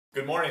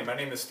Good morning, my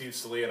name is Steve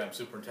Sallee and I'm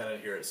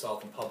superintendent here at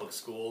Southland Public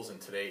Schools,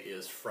 and today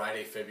is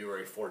Friday,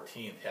 February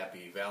 14th.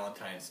 Happy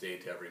Valentine's Day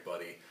to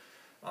everybody.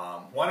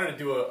 Wanted to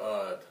do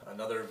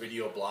another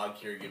video blog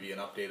here, give you an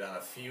update on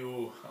a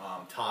few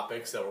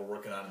topics that we're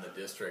working on in the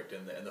district.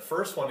 And the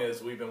first one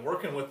is we've been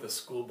working with the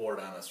school board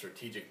on a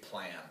strategic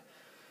plan.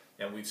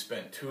 And we've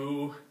spent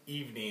 2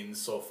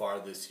 evenings so far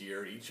this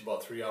year, each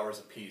about 3 hours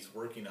apiece,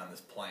 working on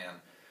this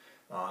plan.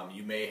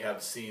 You may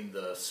have seen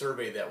the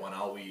survey that went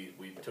out.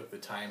 We took the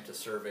time to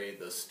survey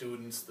the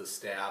students, the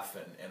staff,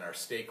 and our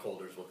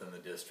stakeholders within the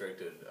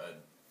district.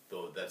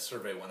 That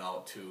survey went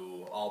out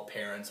to all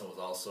parents and was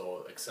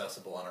also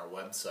accessible on our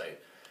website.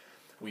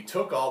 We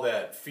took all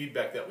that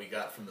feedback that we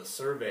got from the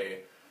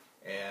survey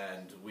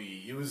and we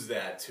used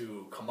that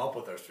to come up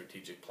with our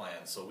strategic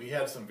plan. So we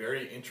had some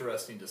very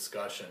interesting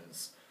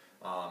discussions.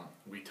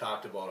 We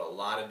talked about a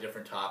lot of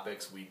different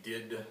topics. We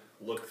did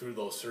look through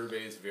those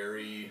surveys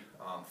very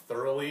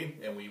thoroughly,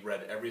 and we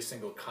read every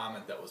single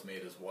comment that was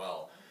made as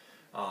well.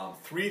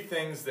 3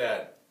 things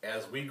that,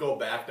 as we go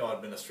back now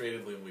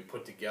administratively and we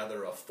put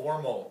together a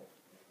formal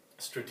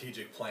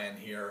strategic plan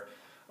here,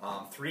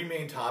 3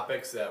 main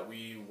topics that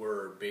we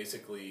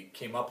basically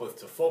came up with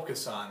to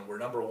focus on were: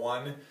 number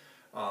one,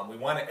 we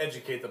want to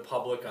educate the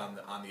public on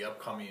the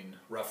upcoming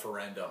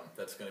referendum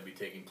that's going to be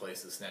taking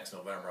place this next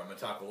November. I'm going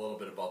to talk a little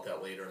bit about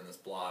that later in this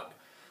blog.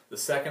 The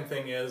second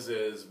thing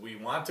is we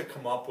want to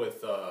come up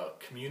with a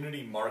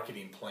community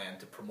marketing plan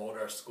to promote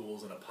our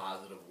schools in a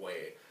positive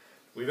way.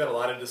 We've had a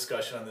lot of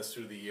discussion on this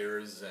through the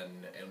years,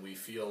 and we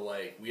feel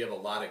like we have a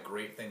lot of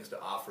great things to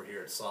offer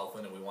here at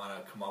Southland, and we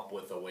want to come up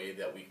with a way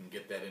that we can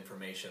get that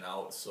information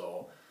out,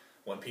 so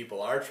when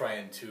people are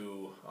trying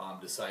to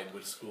decide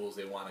which schools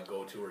they want to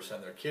go to or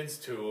send their kids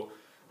to,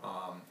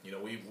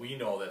 we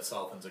know that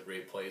Southland's a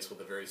great place with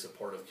a very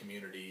supportive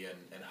community,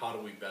 and how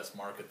do we best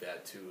market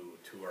that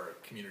to our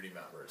community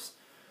members.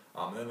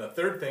 And then the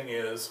third thing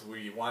is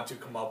we want to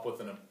come up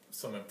with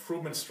some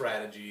improvement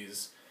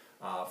strategies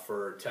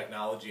for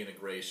technology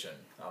integration.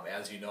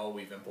 As you know,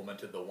 we've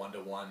implemented the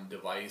one-to-one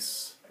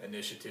device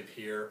initiative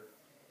here,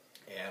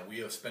 and we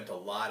have spent a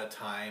lot of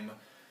time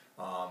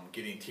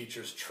getting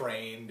teachers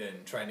trained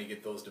and trying to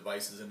get those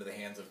devices into the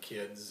hands of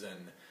kids,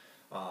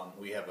 and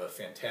we have a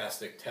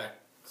fantastic tech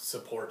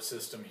support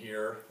system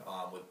here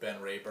with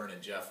Ben Rayburn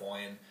and Jeff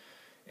Oyen,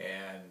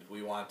 and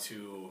we want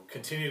to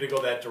continue to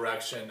go that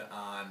direction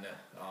on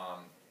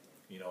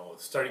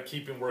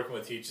keeping working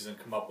with teachers and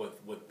come up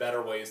with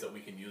better ways that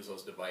we can use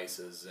those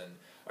devices, and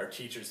our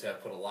teachers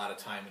have put a lot of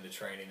time into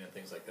training and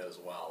things like that as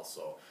well.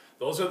 So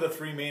those are the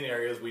 3 main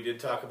areas. We did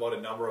talk about a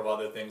number of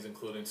other things,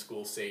 including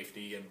school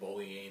safety and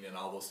bullying and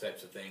all those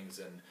types of things,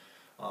 and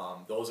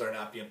those are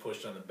not being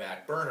pushed on the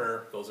back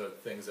burner. Those are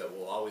things that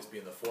will always be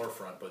in the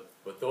forefront,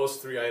 but those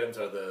 3 items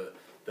are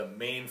the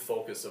main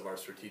focus of our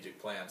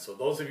strategic plan. So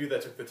those of you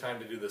that took the time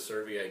to do the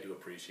survey, I do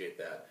appreciate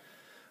that.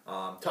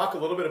 Talk a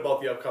little bit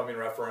about the upcoming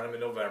referendum in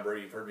November.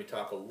 You've heard me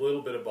talk a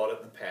little bit about it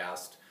in the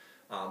past.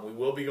 We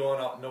will be going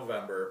out in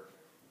November.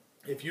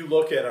 If you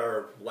look at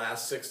our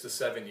last 6 to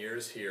 7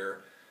 years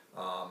here,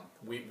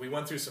 we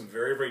went through some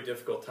very, very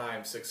difficult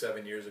times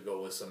 6-7 years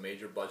ago with some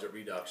major budget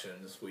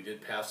reductions. We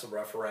did pass a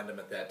referendum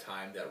at that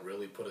time that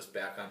really put us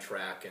back on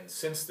track, and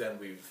since then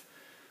we've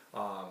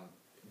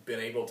been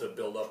able to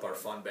build up our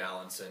fund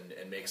balance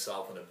and make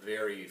Southland a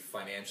very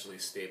financially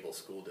stable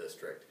school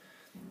district.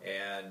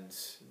 And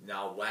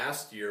now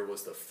last year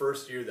was the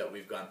first year that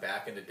we've gone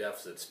back into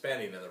deficit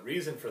spending, and the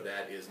reason for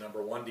that is,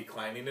 number one,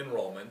 declining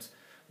enrollment.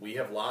 We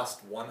have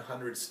lost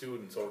 100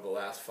 students over the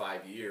last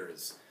 5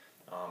 years,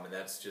 and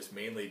that's just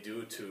mainly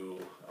due to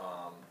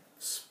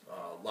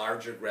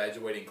larger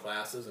graduating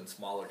classes and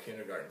smaller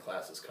kindergarten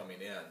classes coming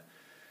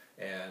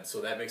in, and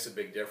so that makes a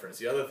big difference.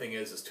 The other thing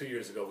is 2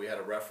 years ago we had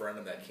a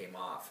referendum that came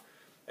off,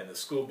 and the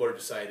school board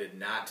decided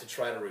not to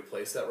try to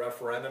replace that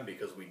referendum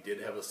because we did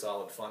have a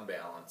solid fund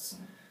balance,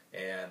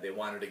 and they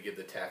wanted to give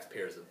the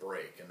taxpayers a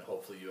break, and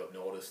hopefully you have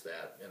noticed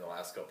that in the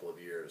last couple of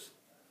years.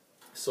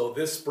 So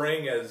this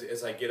spring,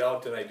 as I get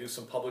out and I do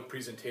some public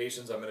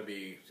presentations, I'm going to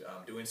be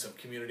doing some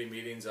community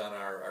meetings on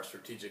our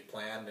strategic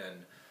plan,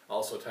 and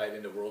also tied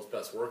into World's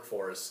Best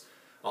Workforce.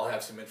 I'll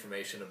have some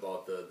information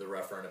about the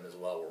referendum as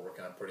well. We're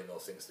working on putting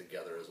those things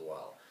together as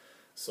well.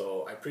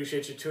 So I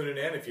appreciate you tuning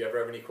in. If you ever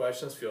have any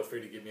questions, feel free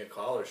to give me a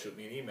call or shoot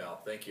me an email.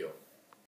 Thank you.